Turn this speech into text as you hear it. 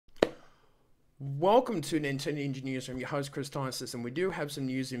Welcome to Nintendo Engineers. I'm your host Chris Tysis, and we do have some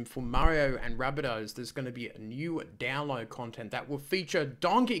news in for Mario and Rabbids. There's going to be a new download content that will feature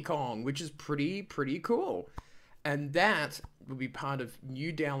Donkey Kong, which is pretty cool, and that will be part of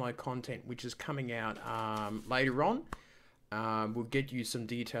new download content which is coming out later on. We'll get you some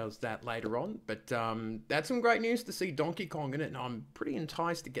details of that later on, but that's some great news to see Donkey Kong in it, and I'm pretty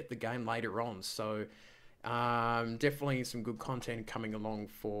enticed to get the game later on. So definitely some good content coming along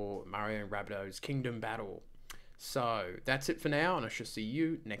for Mario and Rabbids Kingdom Battle. So that's it for now, and I shall see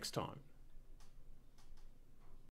you next time.